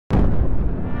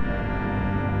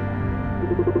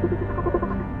Hello,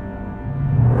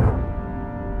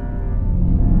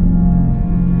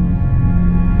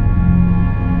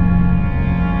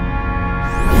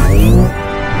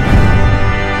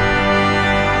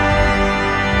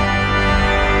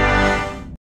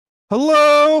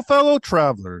 fellow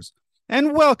travelers,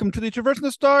 and welcome to the Traversing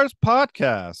the Stars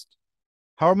podcast.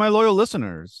 How are my loyal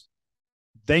listeners?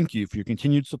 Thank you for your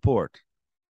continued support.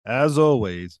 As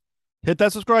always, hit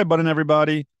that subscribe button,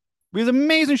 everybody. We have an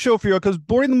amazing show for you because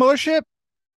boarding the mothership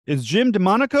is Jim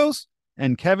Demonakos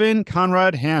and Kevin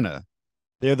Konrad Hanna.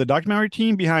 They are the documentary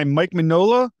team behind Mike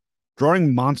Mignola,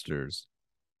 Drawing Monsters.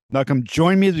 Now come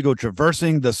join me as we go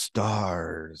traversing the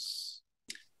stars.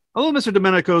 Hello, Mr.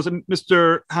 Demonakos and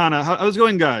Mr. Hanna. How's it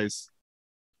going, guys?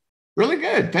 Really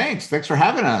good. Thanks for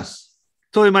having us.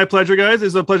 Totally my pleasure, guys.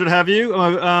 It's a pleasure to have you.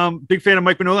 I'm a big fan of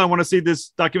Mike Mignola. I want to see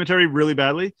this documentary really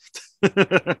badly.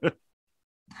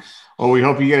 Well, we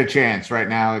hope you get a chance. Right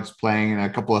now, it's playing in a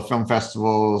couple of film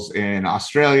festivals in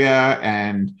Australia,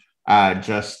 and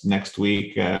just next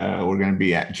week, we're going to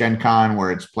be at Gen Con, where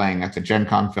it's playing at the Gen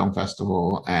Con Film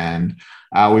Festival, and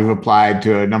we've applied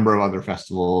to a number of other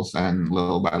festivals, and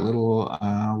little by little,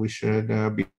 we should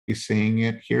be seeing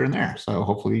it here and there. So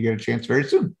hopefully you get a chance very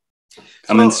soon.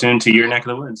 Coming soon to your neck of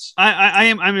the woods.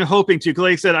 I'm hoping to, because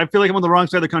like I said, I feel like I'm on the wrong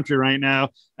side of the country right now,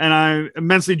 and I'm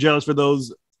immensely jealous for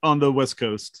those on the West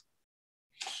Coast.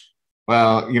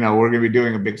 Well, we're going to be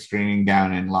doing a big screening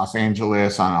down in Los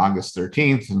Angeles on August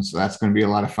 13th, and so that's going to be a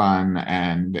lot of fun.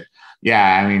 And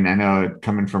yeah, I know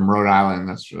coming from Rhode Island,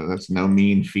 that's no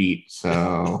mean feat.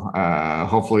 So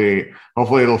hopefully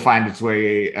it'll find its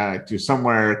way to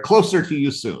somewhere closer to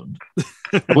you soon.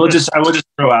 I will just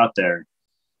throw out there,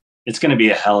 it's going to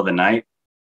be a hell of a night.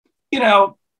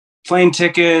 Plane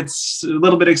tickets a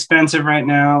little bit expensive right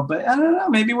now, but I don't know,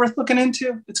 maybe worth looking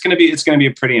into. It's going to be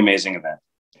a pretty amazing event.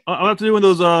 I'll have to do one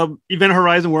of those Event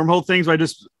Horizon wormhole things where I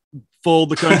just fold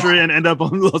the country and end up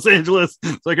on Los Angeles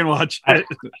so I can watch it.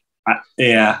 I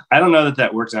don't know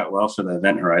that worked out well for the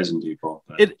Event Horizon people.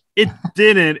 But. It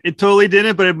didn't. It totally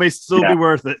didn't, but it may still be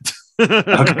worth it.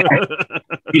 Okay.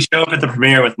 If you show up at the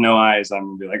premiere with no eyes,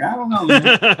 I'm going to be like, I don't know,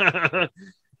 man.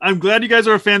 I'm glad you guys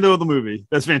are a fan, though, of the movie.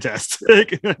 That's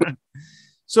fantastic.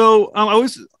 So I'll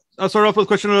start off with a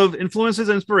question of influences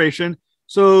and inspiration.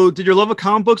 So did your love of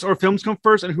comic books or films come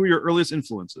first, and who are your earliest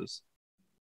influences?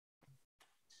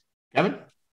 Kevin?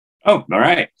 Oh, all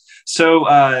right. So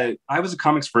I was a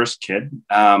comics first kid.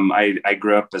 I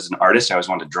grew up as an artist. I always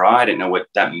wanted to draw. I didn't know what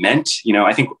that meant.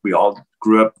 I think we all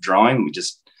grew up drawing. A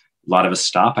lot of us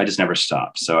stop. I just never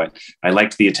stopped. So I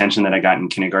liked the attention that I got in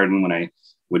kindergarten when I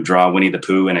would draw Winnie the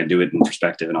Pooh, and I do it in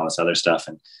perspective and all this other stuff.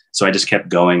 And so I just kept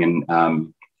going. And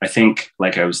I think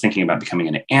I was thinking about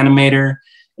becoming an animator.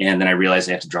 And then I realized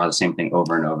I have to draw the same thing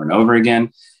over and over and over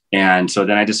again. And so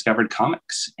then I discovered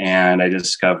comics, and I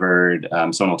discovered,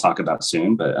 someone we'll talk about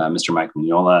soon, but Mr. Mike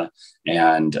Mignola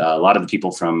and a lot of the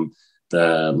people from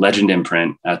the Legend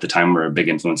imprint at the time were a big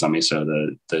influence on me. So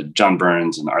the John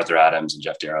Burns and Arthur Adams and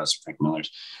Jeff Darrows, Frank Millers.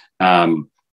 And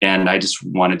I just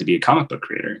wanted to be a comic book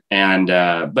creator. And,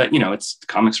 but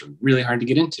comics are really hard to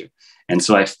get into. And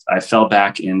so I fell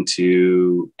back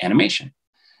into animation.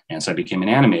 And so I became an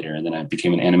animator, and then I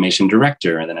became an animation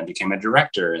director, and then I became a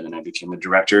director, and then I became a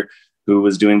director who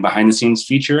was doing behind the scenes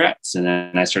featurettes. And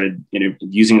then I started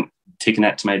taking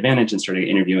that to my advantage and started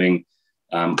interviewing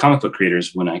comic book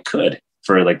creators when I could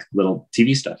for little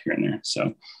TV stuff here and there.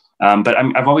 So, but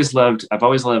I've always loved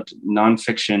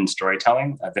nonfiction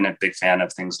storytelling. I've been a big fan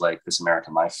of things like This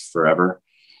American Life forever.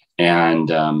 And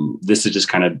this has just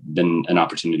kind of been an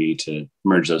opportunity to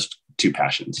merge those two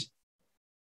passions.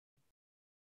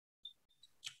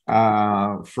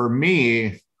 For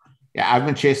me, I've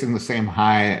been chasing the same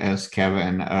high as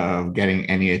Kevin of getting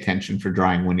any attention for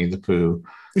drawing Winnie the Pooh.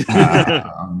 Very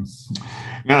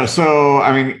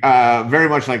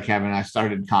much like Kevin, I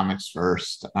started comics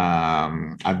first.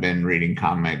 I've been reading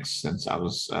comics since I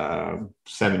was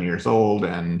 7 years old,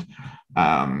 and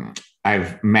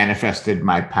I've manifested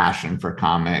my passion for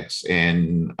comics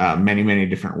in many, many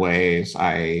different ways.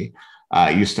 I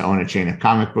used to own a chain of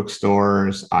comic book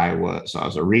stores. I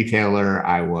was a retailer.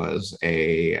 I was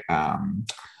a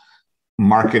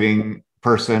marketing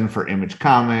person for Image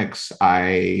Comics.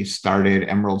 I started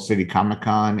Emerald City Comic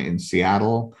Con in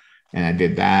Seattle, and I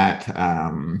did that.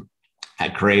 I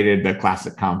created the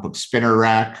classic comic book spinner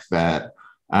rack that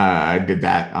I did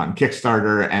that on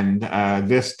Kickstarter. And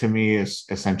this to me is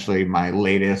essentially my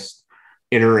latest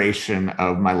iteration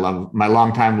of my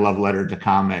longtime love letter to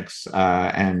comics.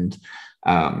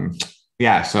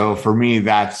 So for me,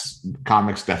 that's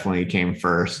comics definitely came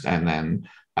first. And then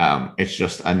it's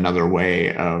just another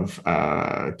way of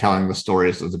telling the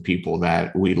stories of the people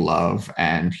that we love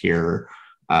and hear.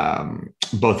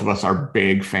 Both of us are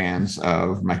big fans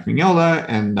of Mike Mignola,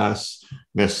 and thus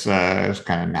this is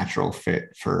kind of natural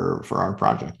fit for our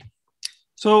project.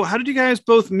 So how did you guys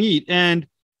both meet, and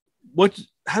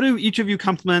how do each of you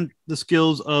complement the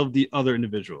skills of the other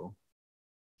individual?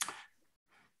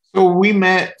 So we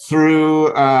met through,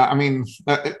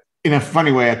 in a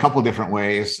funny way, a couple different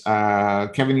ways.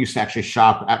 Kevin used to actually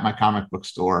shop at my comic book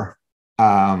store,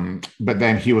 but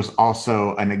then he was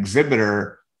also an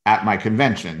exhibitor at my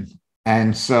convention.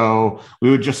 And so we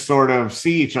would just sort of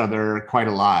see each other quite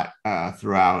a lot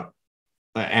throughout,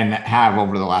 and have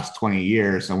over the last 20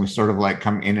 years. And we sort of like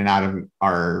come in and out of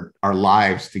our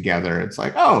lives together. It's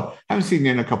like, oh, I haven't seen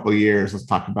you in a couple of years. Let's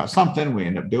talk about something. We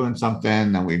end up doing something,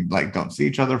 and we like don't see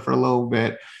each other for a little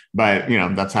bit. But,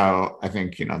 that's how I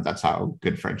think, that's how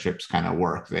good friendships kind of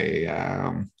work. They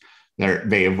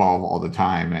evolve all the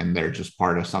time, and they're just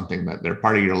part of something that they're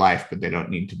part of your life, but they don't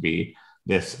need to be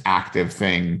this active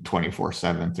thing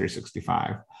 24/7,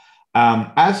 365.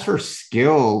 As for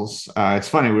skills, it's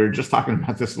funny, we were just talking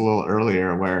about this a little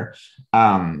earlier, where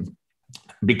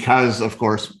because of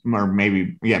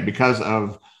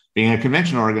being a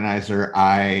convention organizer,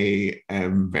 I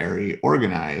am very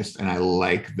organized, and I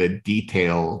like the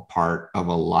detail part of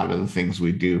a lot of the things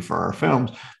we do for our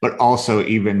films, but also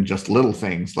even just little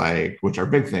things which are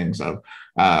big things of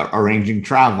arranging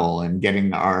travel and getting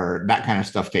that kind of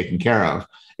stuff taken care of.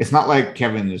 It's not like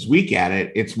Kevin is weak at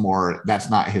it. It's more,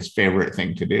 that's not his favorite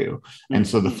thing to do. Mm-hmm. And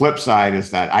so the flip side is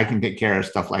that I can take care of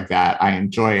stuff like that. I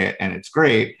enjoy it, and it's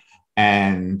great.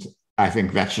 And I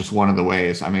think that's just one of the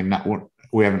ways. I mean,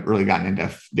 we haven't really gotten into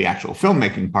the actual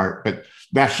filmmaking part, but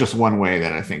that's just one way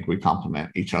that I think we complement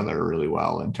each other really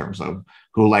well in terms of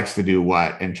who likes to do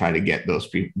what, and try to get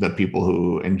the people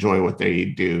who enjoy what they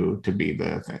do to be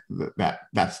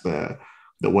that's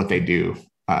what they do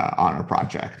on a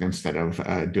project, instead of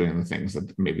doing the things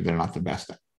that maybe they're not the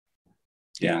best at.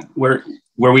 Yeah, where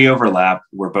we overlap,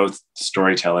 we're both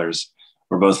storytellers,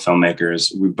 we're both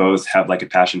filmmakers, we both have like a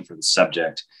passion for the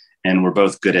subject, and we're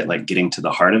both good at like getting to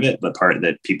the heart of it, the part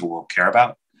that people will care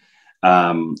about.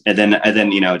 And then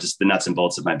just the nuts and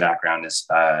bolts of my background is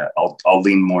I'll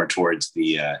lean more towards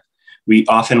we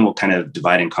often will kind of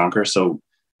divide and conquer. So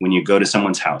when you go to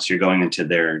someone's house, you're going into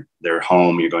their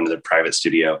home, you're going to their private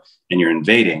studio, and you're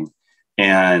invading.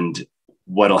 And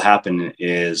what'll happen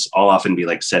is I'll often be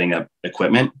like setting up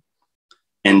equipment,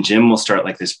 and Jim will start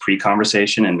like this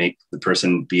pre-conversation and make the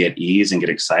person be at ease and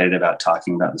get excited about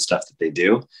talking about the stuff that they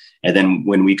do. And then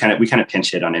when we kind of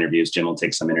pinch hit on interviews, Jim will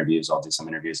take some interviews, I'll do some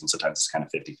interviews, and sometimes it's kind of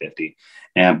 50-50.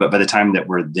 But by the time that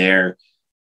we're there,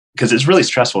 because it's really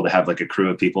stressful to have like a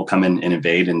crew of people come in and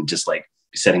invade and just like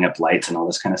setting up lights and all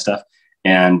this kind of stuff.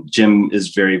 And Jim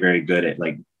is very, very good at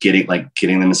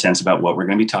getting them a sense about what we're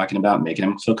going to be talking about, making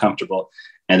them feel comfortable.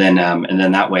 And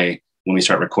then that way, when we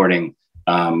start recording,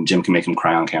 Jim can make him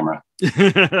cry on camera.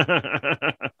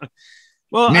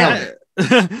 Well, I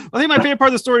think my favorite part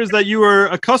of the story is that you were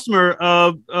a customer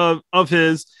of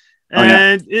his,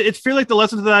 and it's feel like the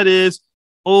lesson to that is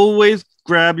always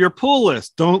grab your pull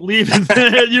list. Don't leave it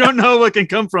there. You don't know what can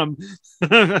come from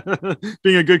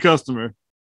being a good customer.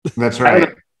 That's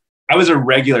right. I was a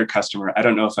regular customer. I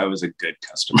don't know if I was a good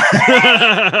customer.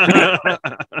 I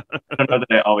don't know that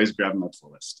I always grabbed my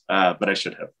pull list, but I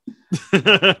should have.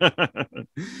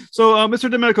 So, Mr.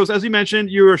 Demonakos, as you mentioned,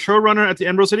 you were a showrunner at the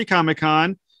Emerald City Comic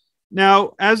Con.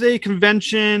 Now, as a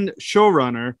convention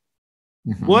showrunner,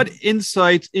 mm-hmm. what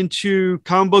insights into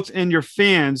comic books and your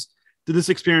fans did this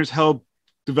experience help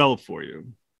develop for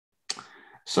you?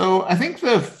 So I think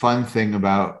the fun thing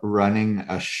about running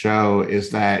a show is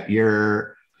that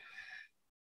you're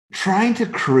trying to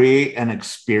create an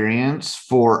experience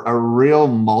for a real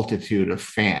multitude of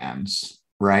fans,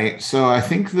 right? So I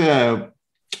think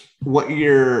what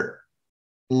you're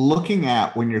looking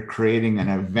at when you're creating an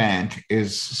event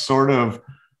is sort of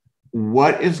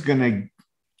what's going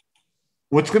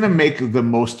to make the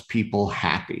most people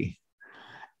happy.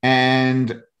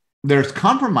 And there's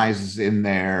compromises in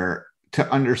there to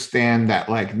understand that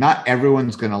like not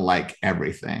everyone's going to like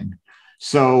everything.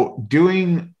 So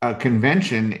doing a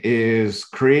convention is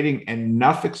creating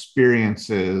enough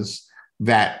experiences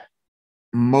that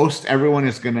most everyone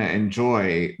is going to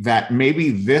enjoy, that maybe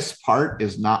this part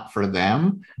is not for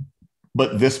them,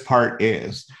 but this part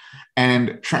is.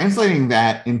 And translating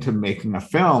that into making a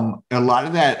film, a lot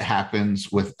of that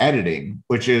happens with editing,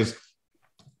 which is,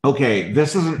 okay,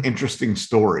 this is an interesting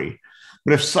story,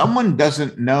 but if someone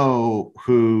doesn't know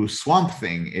who Swamp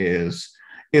Thing is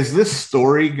this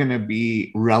story going to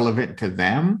be relevant to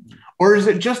them? Or is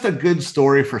it just a good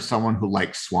story for someone who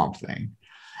likes Swamp Thing?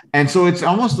 And so it's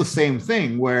almost the same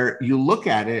thing where you look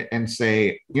at it and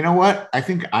say, you know what? I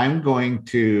think I'm going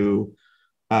to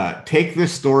take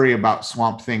this story about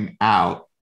Swamp Thing out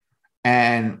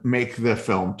and make the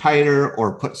film tighter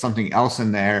or put something else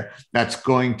in there that's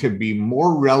going to be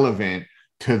more relevant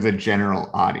to the general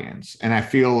audience. And I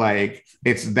feel like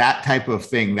it's that type of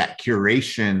thing, that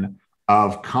curation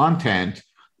of content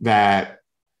that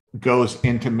goes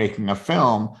into making a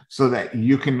film so that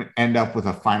you can end up with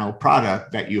a final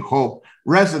product that you hope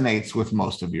resonates with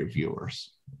most of your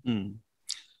viewers.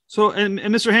 So, and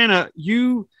Mr. Hanna,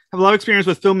 you have a lot of experience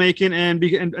with filmmaking and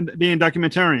being a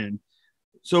documentarian.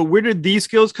 So where did these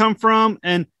skills come from,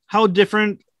 and how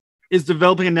different is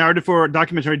developing a narrative for a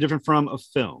documentary different from a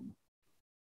film?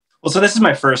 Well, so this is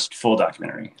my first full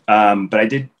documentary, but I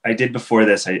did before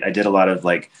this. I did a lot of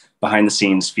like behind the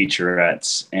scenes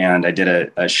featurettes, and I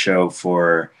did a show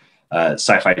for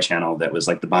Sci-Fi Channel that was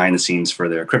like the behind the scenes for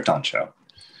their Krypton show.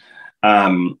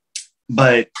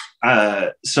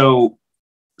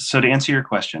 So to answer your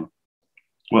question,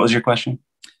 what was your question?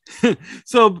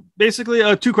 So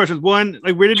basically, two questions. One,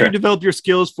 like, where did you develop your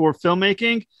skills for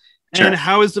filmmaking, and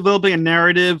how is developing a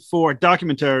narrative for a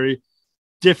documentary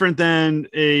different than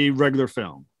a regular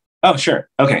film? Oh, sure.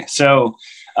 Okay. So,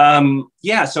 so I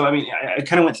mean, I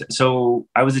kind of so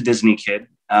I was a Disney kid,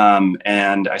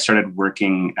 and I started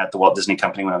working at the Walt Disney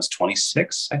Company when I was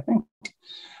 26, I think.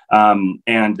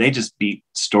 And they just beat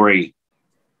story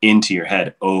into your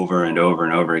head over and over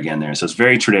and over again there. So it's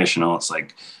very traditional. It's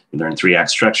like they're in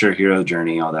 3-act structure, hero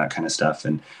journey, all that kind of stuff.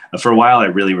 And for a while, I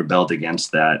really rebelled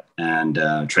against that and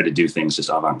tried to do things just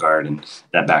avant-garde, and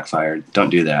that backfired. Don't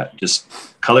do that. Just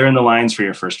color in the lines for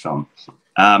your first film.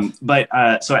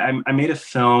 So I made a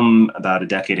film about a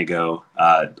decade ago,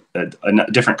 a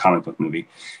different comic book movie,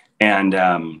 and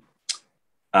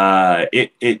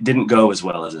it didn't go as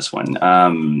well as this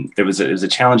one. It was a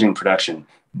challenging production,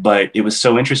 but it was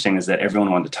so interesting is that everyone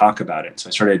wanted to talk about it. So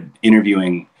I started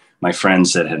interviewing my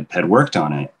friends that had worked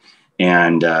on it,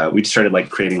 and we just started like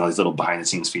creating all these little behind the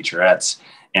scenes featurettes,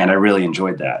 and I really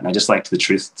enjoyed that, and I just liked the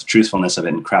truthfulness of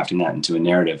it and crafting that into a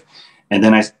narrative. And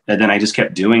then I just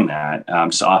kept doing that,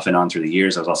 just off and on through the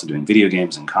years. I was also doing video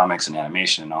games and comics and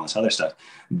animation and all this other stuff.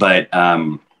 But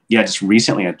just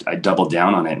recently I doubled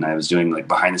down on it, and I was doing like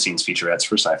behind the scenes featurettes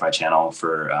for Sci-Fi Channel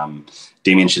for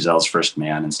Damien Chazelle's First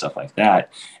Man and stuff like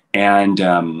that. And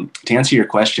to answer your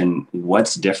question,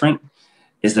 what's different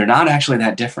is they're not actually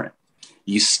that different.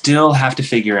 You still have to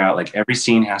figure out, like, every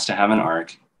scene has to have an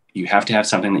arc. You have to have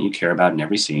something that you care about in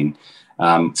every scene.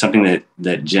 Something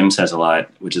that Jim says a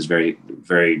lot, which is very,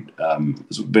 very,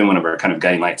 has been one of our kind of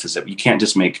guiding lights, is that you can't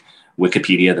just make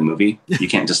Wikipedia the movie. You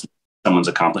can't just someone's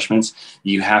accomplishments.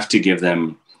 You have to give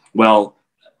them, well,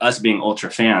 us being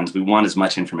ultra fans, we want as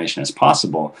much information as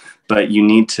possible, but you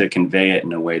need to convey it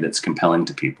in a way that's compelling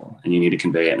to people. And you need to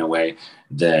convey it in a way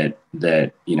that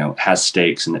has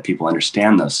stakes and that people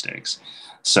understand those stakes.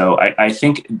 So I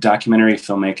think documentary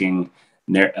filmmaking,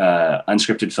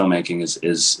 unscripted filmmaking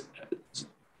is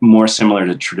more similar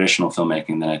to traditional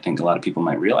filmmaking than I think a lot of people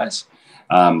might realize.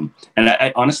 And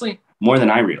I honestly, more than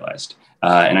I realized.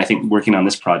 And I think working on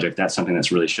this project, that's something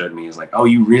that's really showed me is like, oh,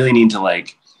 you really need to,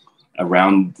 like,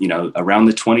 around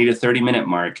the 20 to 30 minute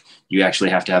mark, you actually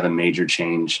have to have a major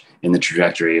change in the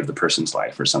trajectory of the person's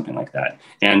life or something like that.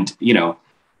 And,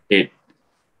 it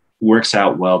works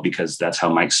out well because that's how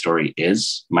Mike's story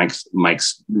is.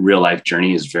 Mike's real life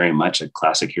journey is very much a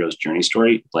classic hero's journey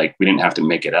story. Like, we didn't have to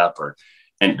make it up,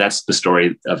 and that's the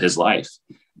story of his life.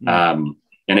 And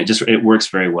it works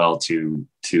very well to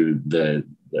the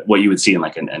what you would see in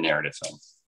like a narrative film.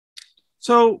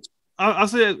 So I'll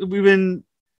say we've been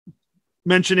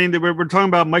mentioning that we're talking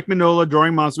about Mike Mignola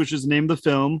drawing monsters, which is the name of the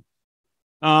film.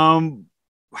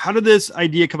 How did this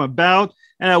idea come about?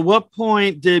 And at what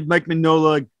point did Mike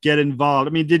Mignola get involved?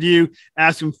 I mean, did you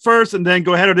ask him first and then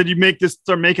go ahead, or did you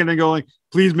start making and then going,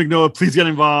 please, Mignola, please get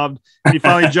involved? And he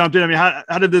finally jumped in. I mean,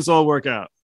 how did this all work out?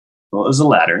 Well, it was the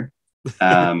latter.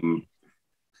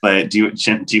 But do you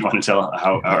want to tell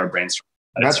how our brainstorm?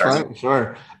 That's right.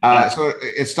 Sure. So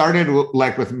it started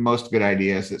like with most good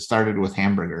ideas. It started with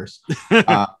hamburgers.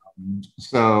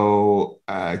 So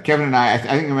Kevin and I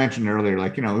think I mentioned earlier,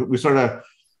 like,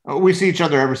 we see each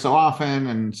other every so often.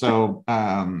 And so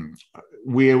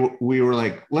we were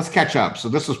like, let's catch up. So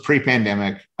this was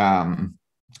pre-pandemic.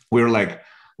 We were like,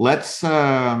 let's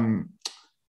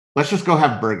just go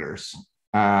have burgers.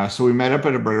 So we met up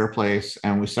at a burger place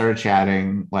and we started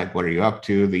chatting, like, what are you up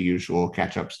to? The usual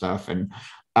catch up stuff. And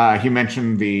he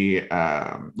mentioned the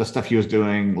stuff he was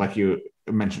doing, like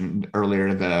mentioned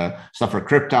earlier, the stuff for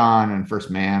Krypton and First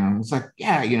Man. And it's like,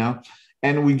 yeah,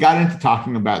 and we got into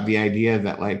talking about the idea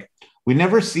that like we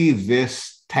never see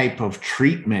this type of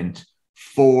treatment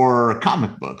for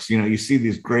comic books. You see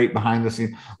these great behind the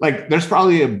scenes, like there's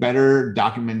probably a better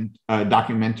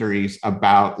documentaries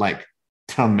about like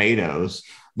tomatoes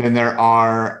than there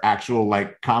are actual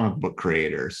like comic book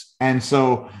creators. And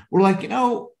so we're like,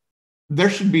 there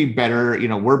should be better,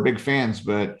 we're big fans,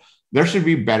 but there should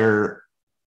be better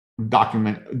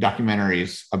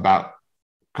documentaries about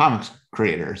comics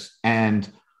creators.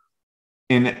 And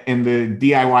in the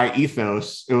DIY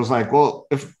ethos, it was like, well,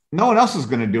 if no one else is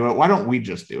going to do it, why don't we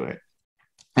just do it?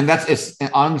 And it's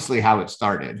honestly how it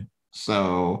started.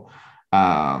 So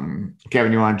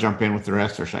Kevin, you want to jump in with the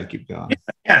rest, or should I keep going?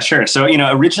 Yeah, sure. So,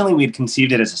 originally we'd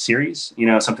conceived it as a series,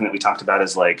 something that we talked about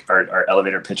as like our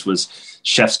elevator pitch was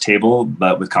Chef's Table,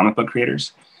 but with comic book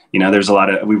creators. There's a lot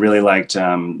of, we really liked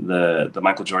the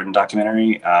Michael Jordan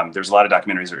documentary. There's a lot of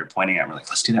documentaries that we're pointing at. We're like,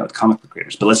 let's do that with comic book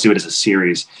creators, but let's do it as a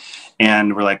series.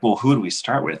 And we're like, well, who do we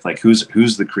start with? Like, who's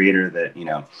the creator that,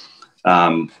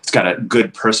 it's got a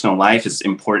good personal life. It's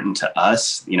important to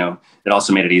us. It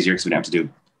also made it easier because we didn't have to do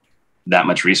that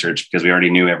much research because we already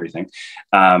knew everything.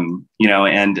 Like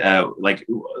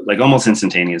almost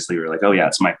instantaneously, we were like, oh yeah,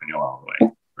 it's Mike Mignola all the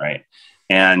way. Right.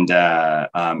 And,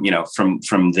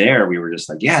 from there, we were just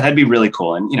like, yeah, that'd be really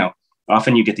cool. And,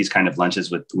 often you get these kind of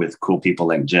lunches with cool people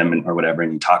like Jim or whatever,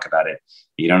 and you talk about it,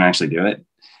 you don't actually do it.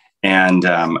 And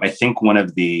I think one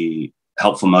of the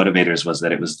helpful motivators was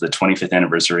that it was the 25th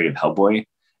anniversary of Hellboy.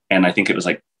 And I think it was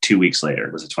like 2 weeks later,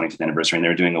 it was the 25th anniversary, and they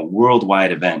were doing a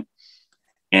worldwide event.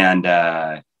 And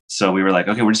so we were like,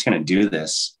 okay, we're just going to do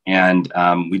this. And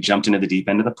we jumped into the deep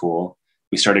end of the pool.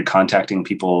 We started contacting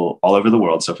people all over the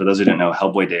world. So for those who didn't know,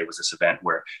 Hellboy Day was this event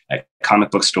where at comic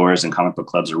book stores and comic book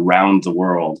clubs around the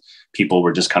world, people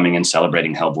were just coming in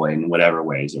celebrating Hellboy in whatever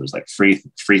ways. There was like free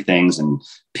things and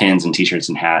pins and t-shirts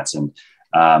and hats. And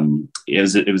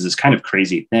it was this kind of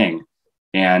crazy thing.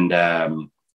 And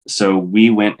so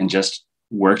we went and just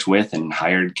worked with and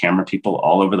hired camera people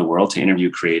all over the world to interview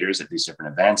creators at these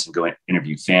different events and go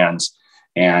interview fans.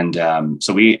 And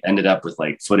so we ended up with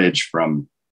like footage from,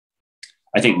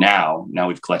 I think now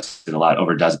we've collected a lot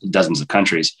over dozens of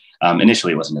countries.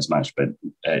 Initially it wasn't as much, but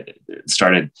it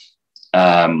started.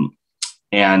 And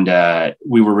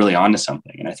we were really onto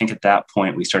something. And I think at that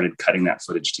point we started cutting that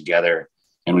footage together,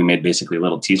 and we made basically a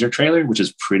little teaser trailer, which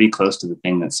is pretty close to the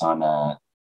thing that's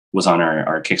was on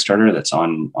our Kickstarter that's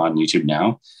on YouTube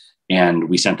now. And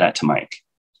we sent that to Mike.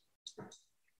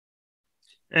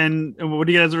 And what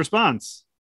do you get as a response?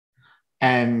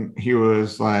 And he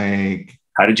was like,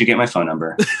 how did you get my phone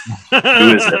number? Who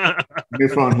is it? Your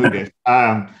phone, who did?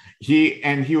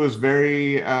 He was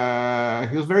very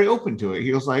open to it.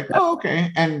 He was like, oh,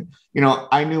 okay. And,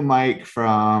 I knew Mike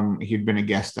he'd been a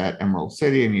guest at Emerald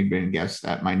City, and he'd been a guest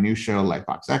at my new show,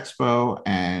 Lightbox Expo.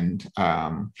 And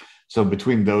so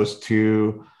between those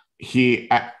two,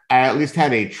 I at least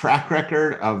had a track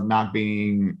record of not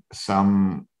being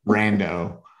some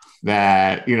rando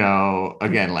that,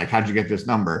 again, like, how'd you get this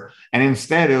number? And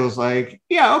instead it was like,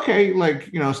 yeah, okay.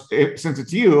 Like, since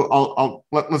it's you,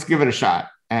 let's give it a shot.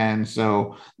 And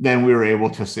so then we were able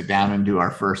to sit down and do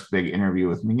our first big interview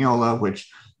with Mignola,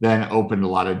 which then opened a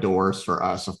lot of doors for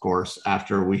us, of course.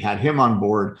 After we had him on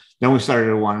board, then we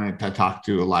started wanting to talk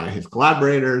to a lot of his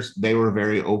collaborators. They were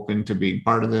very open to being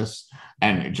part of this.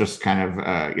 And it just kind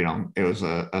of, it was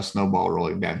a snowball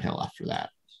rolling downhill after that.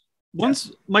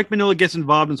 Once Mike Mignola gets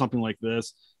involved in something like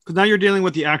this, because now you're dealing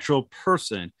with the actual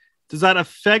person, does that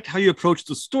affect how you approach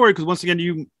the story? Because once again,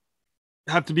 you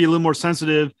have to be a little more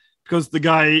sensitive because the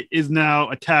guy is now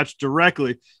attached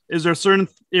directly. Is there certain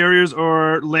areas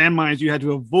or landmines you had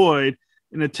to avoid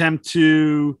in an attempt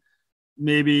to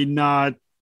maybe not,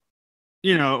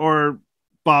 or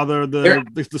bother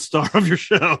the star of your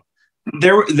show?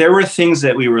 There were things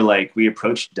that we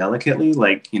approached delicately.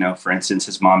 Like, for instance,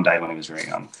 his mom died when he was very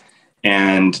young.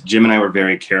 And Jim and I were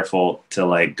very careful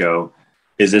to go,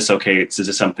 is this okay? Is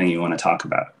this something you want to talk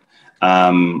about?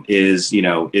 Is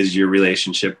your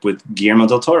relationship with Guillermo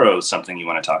del Toro something you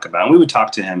want to talk about? And we would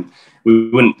talk to him.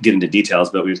 We wouldn't get into details,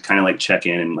 but we would kind of check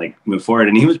in and move forward.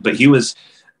 And he was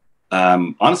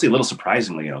honestly a little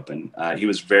surprisingly open. He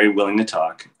was very willing to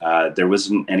talk. There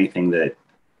wasn't anything that,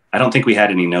 I don't think we had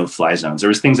any no-fly zones. There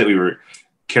was things that we were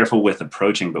careful with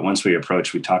approaching, but once we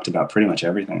approached, we talked about pretty much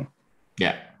everything.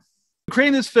 Yeah.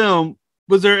 Creating this film,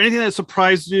 was there anything that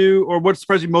surprised you, or what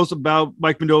surprised you most about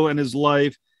Mike Mignola and his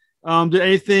life? Did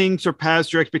anything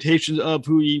surpass your expectations of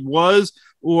who he was,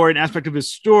 or an aspect of his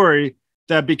story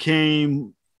that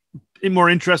became more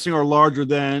interesting or larger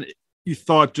than you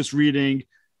thought just reading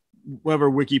whatever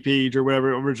wiki page or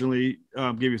whatever originally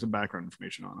gave you some background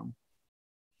information on him?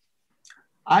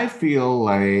 I feel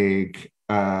like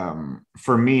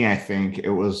for me, I think it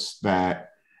was that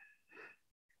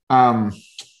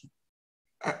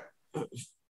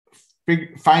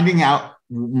finding out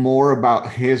more about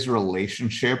his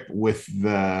relationship with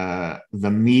the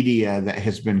media that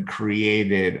has been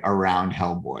created around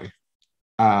Hellboy.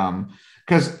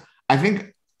 Because I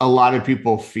think a lot of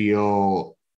people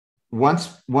feel once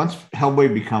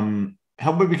Hellboy became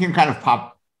kind of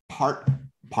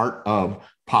part of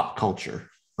pop culture,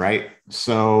 right?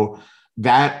 So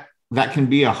that can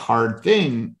be a hard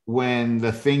thing when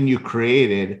the thing you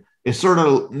created is sort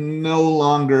of no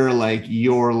longer like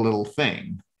your little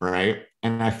thing, right?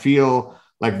 And I feel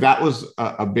like that was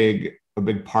a big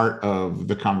part of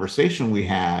the conversation we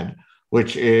had,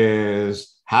 which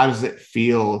is how does it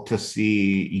feel to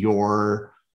see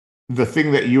the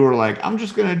thing that you were like, I'm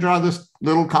just going to draw this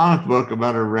little comic book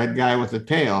about a red guy with a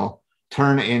tail,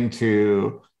 turn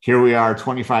into here we are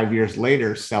 25 years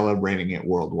later celebrating it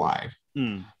worldwide.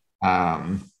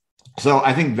 So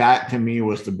I think that to me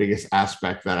was the biggest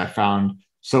aspect that I found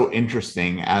so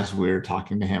interesting as we were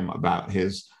talking to him about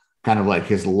his kind of like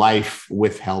his life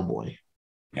with Hellboy.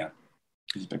 Yeah,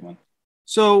 he's a big one.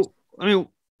 So, I mean,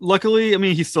 luckily, I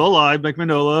mean, he's still alive, Mike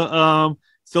Mignola,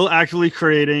 still actually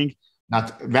creating.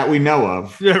 Not that we know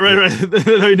of. Yeah, right.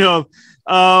 That we know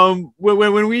of.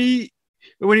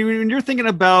 When you're thinking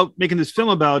about making this film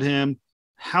about him,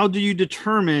 how do you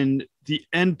determine the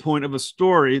end point of a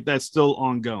story that's still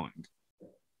ongoing?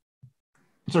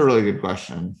 It's a really good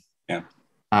question. Yeah.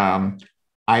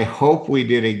 I hope we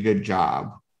did a good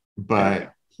job,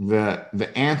 but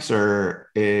the answer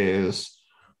is,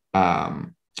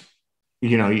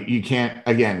 you can't,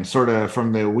 again, sort of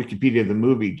from the Wikipedia the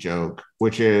movie joke,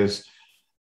 which is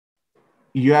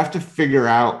you have to figure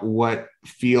out what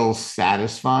feels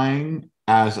satisfying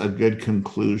as a good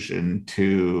conclusion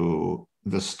to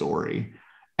the story.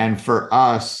 And for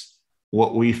us,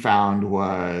 what we found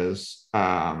was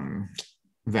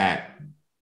that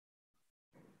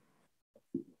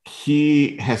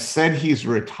he has said he's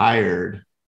retired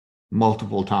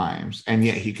multiple times, and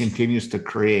yet he continues to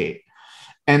create.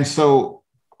 And so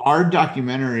our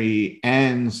documentary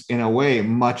ends in a way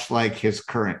much like his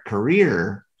current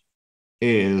career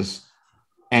is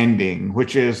ending,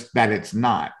 which is that it's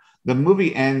not. The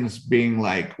movie ends being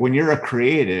like, when you're a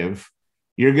creative,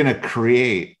 you're going to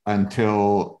create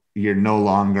until you're no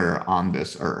longer on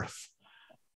this earth.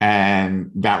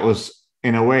 And that was,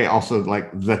 in a way, also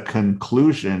like the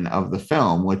conclusion of the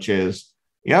film, which is,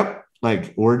 yep,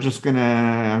 like I'm just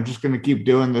gonna keep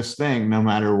doing this thing no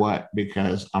matter what,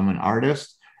 because I'm an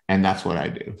artist and that's what I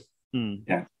do.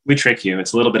 Yeah, we trick you.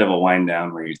 It's a little bit of a wind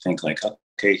down where you think like,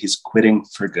 okay, he's quitting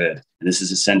for good. This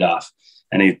is a send off,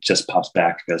 and he just pops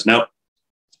back and goes, nope,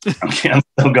 I'm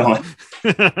still going.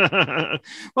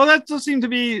 Well, that does seem to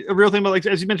be a real thing. But like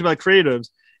as you mentioned about creatives,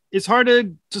 it's hard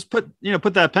to just put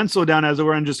that pencil down, as it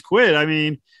were, and just quit. I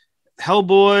mean,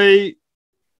 Hellboy,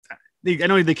 I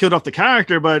know they killed off the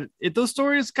character, but those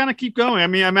stories kind of keep going. I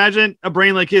mean, I imagine a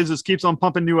brain like his just keeps on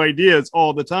pumping new ideas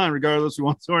all the time, regardless if he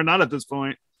wants to or not at this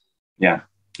point. Yeah,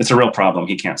 it's a real problem.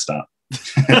 He can't stop.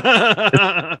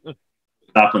 Stop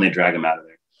when they drag him out of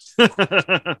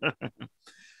there.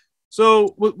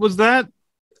 So was that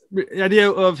the idea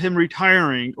of him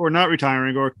retiring or not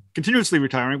retiring or continuously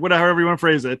retiring, whatever you want to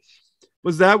phrase it,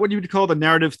 was that what you would call the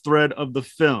narrative thread of the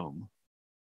film?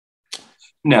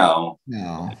 No.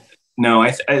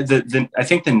 I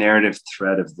think the narrative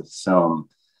thread of the film,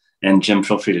 and Jim,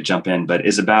 feel free to jump in, but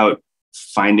is about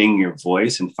finding your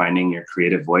voice and finding your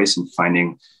creative voice and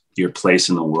finding your place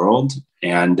in the world.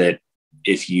 And that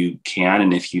if you can,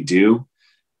 and if you do,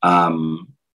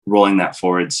 rolling that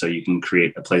forward so you can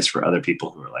create a place for other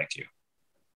people who are like you.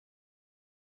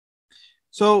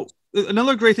 So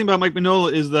another great thing about Mike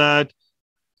Mignola is that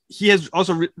he has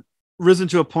also risen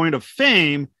to a point of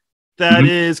fame that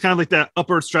is kind of like that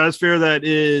upper stratosphere that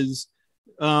is,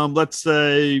 let's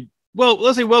say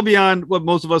well beyond what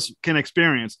most of us can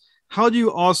experience. How do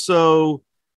you also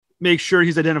make sure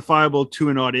he's identifiable to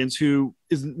an audience who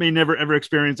may never ever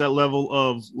experience that level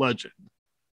of legend?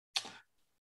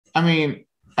 I mean,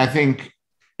 I think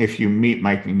if you meet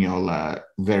Mike Mignola,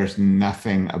 there's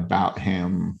nothing about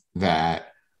him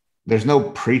there's no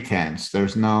pretense.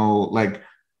 There's no, like,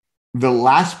 the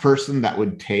last person that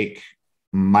would take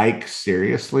Mike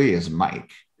seriously is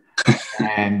Mike.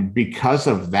 And because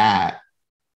of that,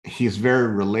 he's very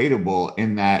relatable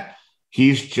in that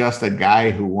he's just a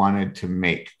guy who wanted to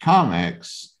make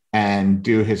comics and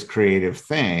do his creative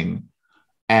thing,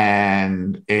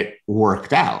 and it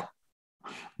worked out.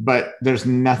 but there's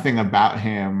nothing about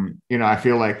him. I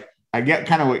feel like I get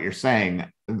kind of what you're saying.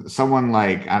 Someone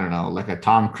like, I don't know, like a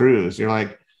Tom Cruise, you're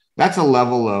like, that's a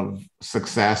level of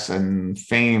success and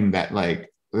fame that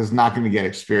like is not going to get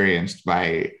experienced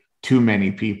by too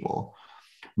many people.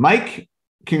 Mike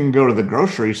can go to the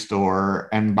grocery store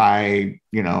and buy,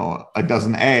 a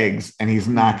dozen eggs, and he's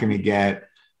not going to get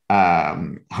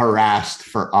harassed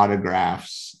for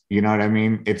autographs. You know what I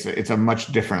mean? It's a much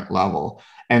different level.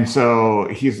 And so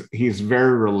he's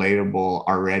very relatable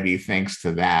already thanks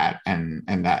to that. And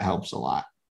that helps a lot.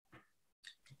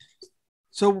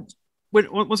 So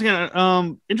once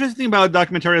again, interesting thing about a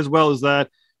documentary as well is that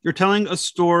you're telling a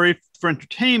story for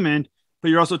entertainment, but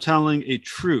you're also telling a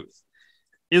truth.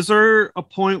 Is there a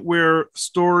point where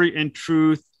story and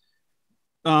truth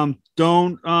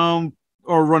don't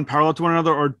or run parallel to one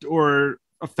another, or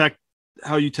affect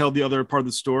how you tell the other part of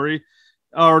the story?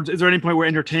 Or is there any point where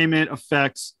entertainment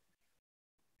affects,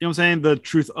 I'm saying, the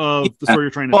truth of the story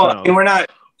you're trying to tell? And we're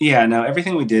not,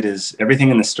 everything we did is, everything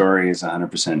in the story is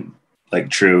 100% like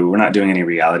true. We're not doing any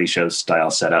reality show style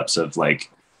setups of like,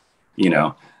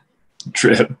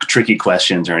 tricky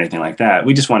questions or anything like that.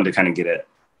 We just wanted to kind of get at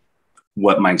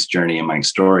what Mike's journey and Mike's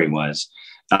story was.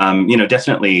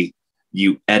 Definitely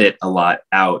you edit a lot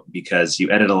out, because you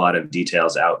edit a lot of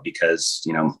details out because,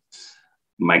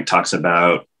 Mike talks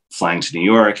about flying to New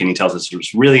York, and he tells us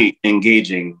this really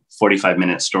engaging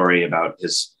 45-minute story about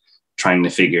his trying to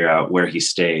figure out where he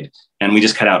stayed. And we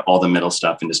just cut out all the middle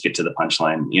stuff and just get to the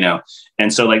punchline,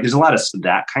 And so like, there's a lot of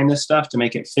that kind of stuff to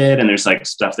make it fit. And there's like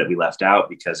stuff that we left out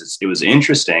because it was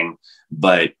interesting,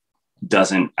 but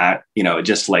doesn't act, it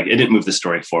just like, it didn't move the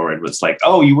story forward. It's like,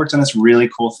 oh, you worked on this really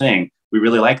cool thing. We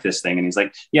really like this thing. And he's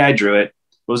like, yeah, I drew it.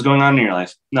 What was going on in your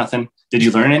life? Nothing. Did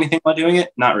you learn anything while doing it?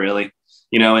 Not really.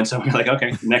 And so we're like,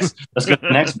 okay, let's go to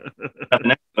the next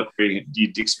book where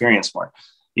you experience more,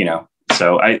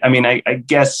 So I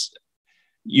guess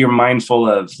you're mindful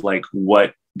of like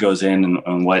what goes in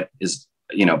and what is,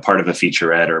 part of a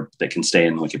featurette or that can stay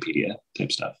in Wikipedia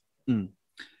type stuff. Mm.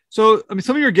 So,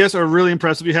 some of your guests are really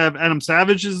impressive. You have Adam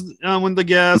Savage is one of the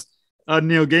guests.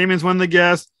 Neil Gaiman's one of the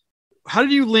guests. How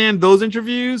did you land those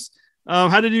interviews?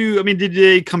 Did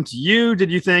they come to you? Did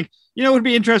you think, it would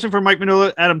be interesting for Mike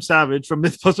Mignola, Adam Savage from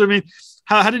Mythbusters?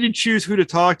 How did you choose who to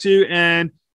talk to?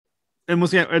 And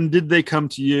did they come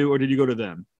to you, or did you go to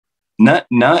them? No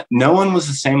one was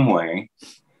the same way.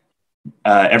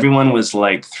 Everyone was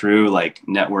like through like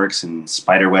networks and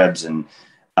spider webs, and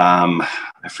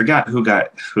I forgot who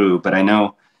got who, but I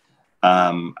know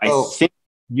I think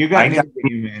you got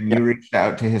Gaiman. You reached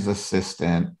out to his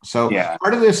assistant. So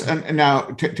part of this, and now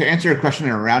to answer your question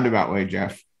in a roundabout way,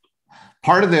 Jeff,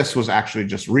 part of this was actually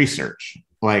just research.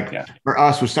 For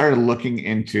us, we started looking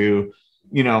into,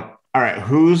 all right,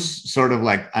 who's sort of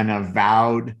like an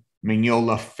avowed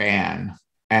Mignola fan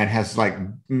and has like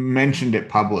mentioned it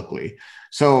publicly.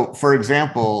 So, for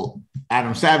example,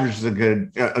 Adam Savage is a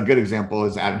good example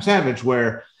is Adam Savage,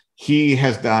 where he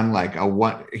has done like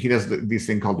he does these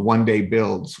thing called one-day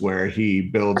builds, where he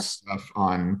builds stuff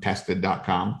on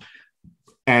tested.com,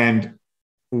 and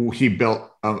he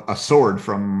built a sword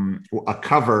from a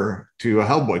cover to a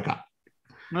Hellboy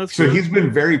comic. So he's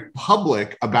been very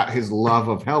public about his love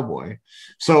of Hellboy.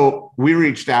 So we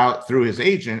reached out through his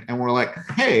agent and we're like,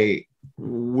 hey,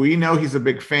 we know he's a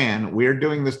big fan. We're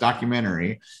doing this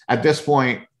documentary. At this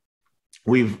point,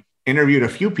 we've interviewed a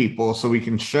few people so we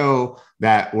can show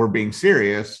that we're being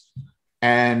serious.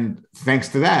 And thanks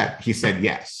to that, he said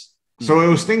yes. So it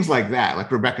was things like that,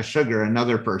 like Rebecca Sugar,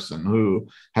 another person who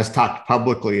has talked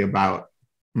publicly about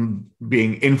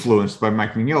being influenced by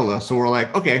Mike Mignola. So we're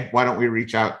like, okay, why don't we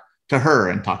reach out to her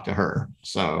and talk to her?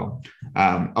 So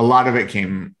a lot of it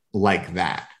came like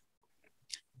that.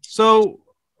 So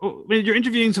you're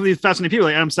interviewing some of these fascinating people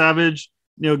like Adam Savage,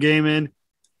 Neil Gaiman,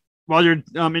 while you're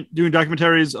doing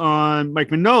documentaries on Mike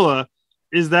Mignola.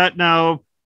 Is that now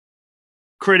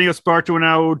creating a spark to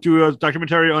now do a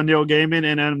documentary on Neil Gaiman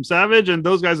and Adam Savage and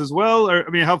those guys as well? Or,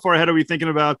 how far ahead are we thinking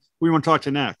about who we want to talk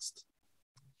to next?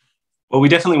 Well, we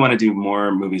definitely want to do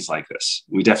more movies like this.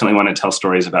 We definitely want to tell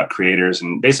stories about creators.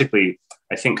 And basically,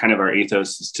 I think kind of our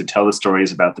ethos is to tell the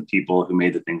stories about the people who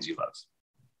made the things you love.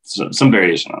 So some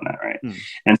variation on that, right?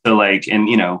 And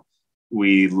so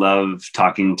we love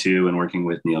talking to and working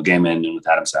with Neil Gaiman and with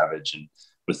Adam Savage and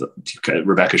with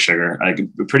Rebecca Sugar, like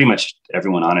pretty much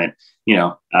everyone on it,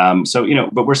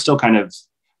 but we're still kind of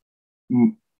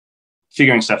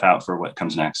figuring stuff out for what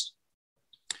comes next.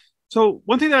 So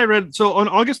one thing that I read, so on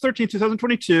August 13th,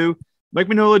 2022, Mike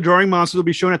Mignola Drawing Monsters will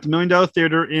be shown at the $1 Million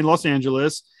Theater in Los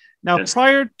Angeles. Now,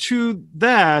 prior to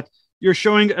that, you're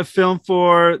showing a film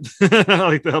for I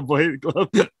like the Hellboy club.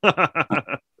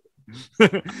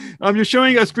 You're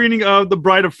showing a screening of The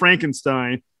Bride of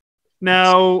Frankenstein.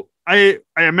 Now, I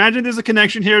imagine there's a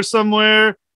connection here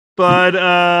somewhere, but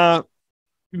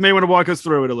you may want to walk us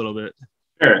through it a little bit.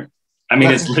 Sure. I mean,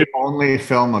 it's the only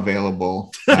film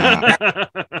available.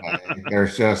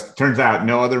 There's just, turns out,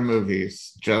 no other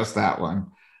movies, just that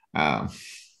one. Only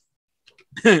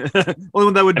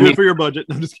one that would do it for your budget.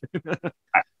 I'm just kidding.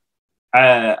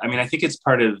 I mean, I think it's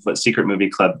part of what Secret Movie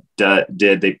Club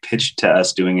did. They pitched to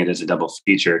us doing it as a double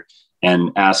feature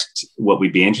and asked what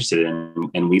we'd be interested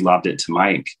in, and we lobbed it to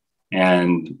Mike.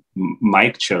 And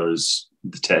Mike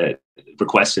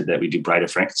requested that we do Bride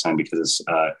of Frankenstein because it's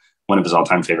one of his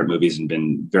all-time favorite movies and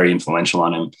been very influential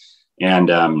on him. And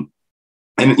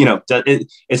you know,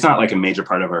 it's not like a major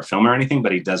part of our film or anything,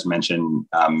 but he does mention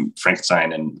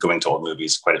Frankenstein and going to old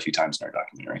movies quite a few times in our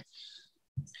documentary.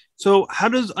 So how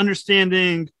does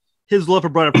understanding his love for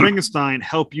Bride of Frankenstein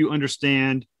help you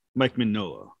understand Mike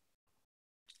Mignola?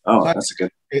 Oh, that's a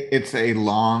good. It's a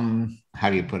long,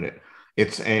 how do you put it?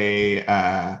 It's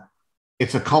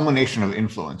a culmination of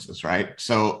influences, right?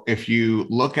 So if you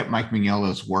look at Mike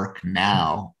Mignola's work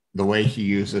now, the way he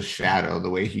uses shadow,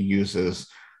 the way he uses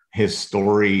his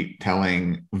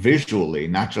storytelling visually,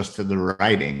 not just to the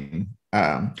writing,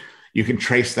 you can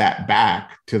trace that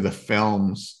back to the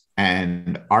films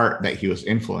and art that he was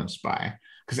influenced by.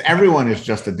 Because everyone is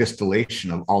just a distillation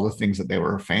of all the things that they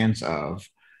were fans of,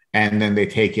 and then they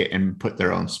take it and put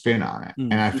their own spin on it.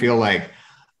 Mm-hmm. And I feel like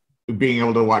being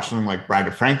able to watch something like Bride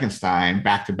of Frankenstein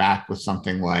back to back with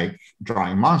something like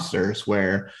Drawing Monsters,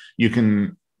 where you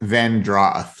can then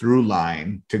draw a through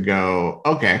line to go,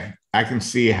 okay, I can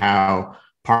see how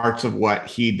parts of what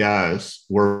he does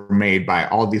were made by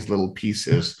all these little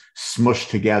pieces smushed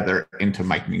together into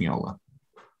Mike Mignola.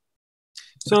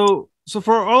 So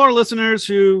for all our listeners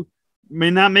who may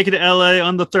not make it to LA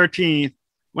on the 13th,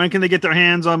 when can they get their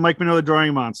hands on Mike Mignola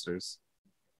Drawing Monsters?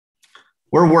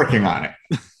 We're working on it.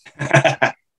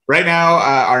 Right now,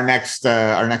 our next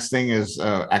thing is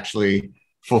actually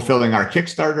fulfilling our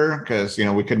Kickstarter, because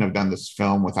we couldn't have done this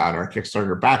film without our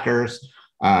Kickstarter backers.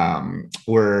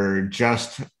 We're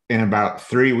just in about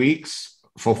 3 weeks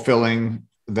fulfilling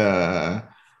the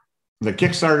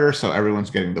Kickstarter, so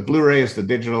everyone's getting the Blu-rays, the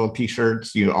digital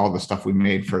T-shirts, all the stuff we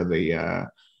made for the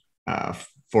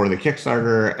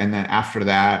Kickstarter, and then after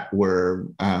that, we're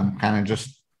kind of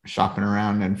just shopping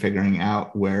around and figuring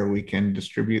out where we can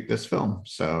distribute this film.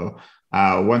 So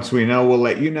once we know, we'll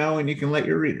let you know, and you can let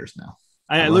your readers know.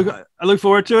 I look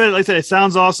forward to it. Like I said, it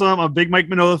sounds awesome. I'm a big Mike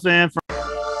Mignola fan.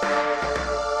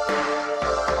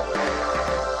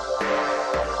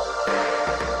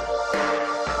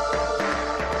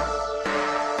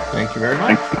 Thank you very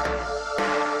much.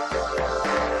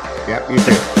 Yep, you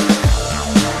too.